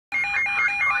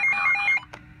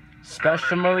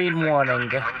special marine warning. Winds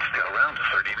to around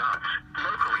 30 knots.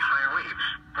 Locally high waves,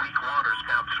 weak water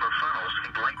spouts for funnels,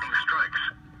 and lightning strikes.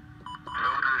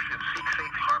 Boaters should seek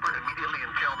safe harbor immediately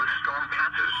until the storm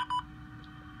passes.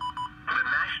 The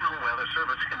National Weather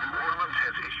Service in New Orleans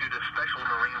has issued a special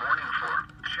marine warning for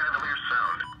Chandelier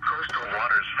Sound, coastal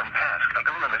waters from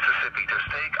Pascagoula, Mississippi to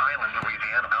Stake Island,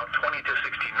 Louisiana, out 20 to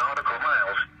 60 nautical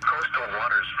miles. Coastal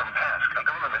waters from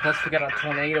Pascagoula, Plus we got a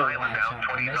Mississippi to tornado Stake Island, watch out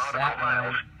out. 20 I missed nautical that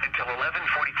miles one. until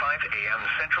 11:45 a.m.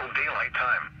 Central Daylight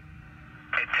Time.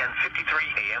 At 10:53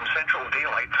 a.m. Central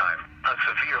Daylight Time, a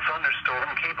severe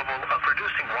thunderstorm capable of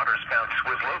producing waterspouts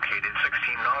was located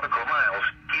 16 nautical miles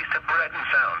east of Breton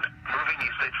Sound, moving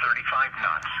east at 35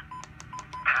 knots.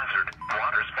 Hazard,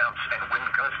 waterspouts and wind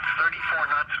gusts 34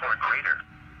 knots or greater.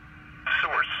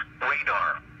 Source,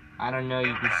 radar. I don't know,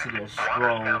 you can see the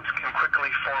scroll. Waterspouts can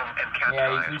quickly form and capsize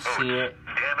Yeah, you can boats, see it.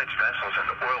 damage vessels and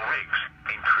oil rigs,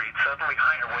 and create suddenly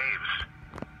higher waves.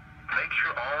 Make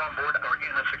sure all on board are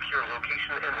in a secure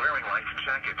location and wearing life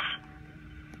jackets.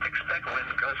 Expect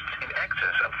wind gusts in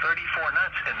excess of 34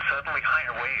 knots and suddenly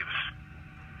higher waves.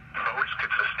 Boats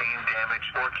could sustain damage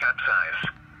or capsize.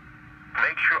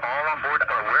 Make sure all on board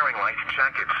are wearing life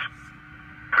jackets.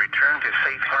 Return to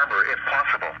safe harbor if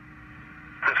possible.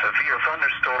 The severe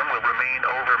thunderstorm will remain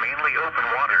over mainly open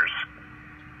waters.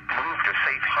 Move to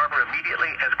safe harbor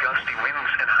immediately as gusty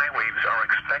winds and high waves are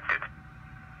expected.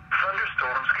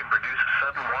 Thunderstorms can produce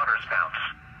sudden waterspouts.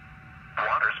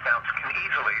 Waterspouts can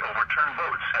easily overturn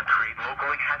boats and create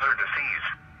locally hazardous seas.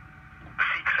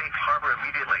 Seek safe harbor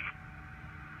immediately.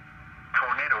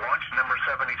 Tornado watch number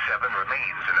 77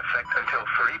 remains in effect until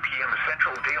 3 p.m.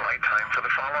 Central Daylight Time for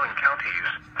the following counties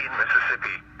in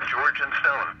Mississippi, George and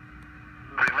Stone.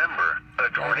 Remember, a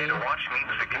tornado watch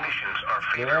means the conditions are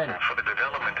favorable for the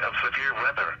development of severe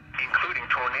weather, including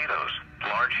tornadoes,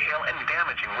 large hail and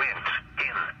damaging winds,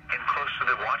 in and close to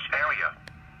the watch area.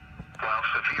 While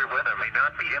severe weather may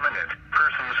not be imminent,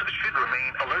 persons should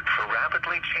remain alert for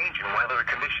rapidly changing weather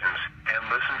conditions and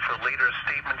listen for later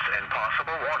statements and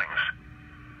possible warnings.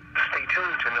 Stay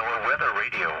tuned to NOAA Weather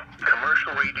Radio,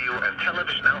 commercial radio and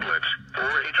television outlets,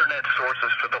 or internet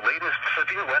sources for the latest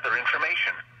severe weather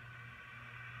information.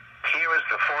 Here is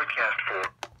the forecast for...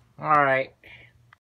 Alright.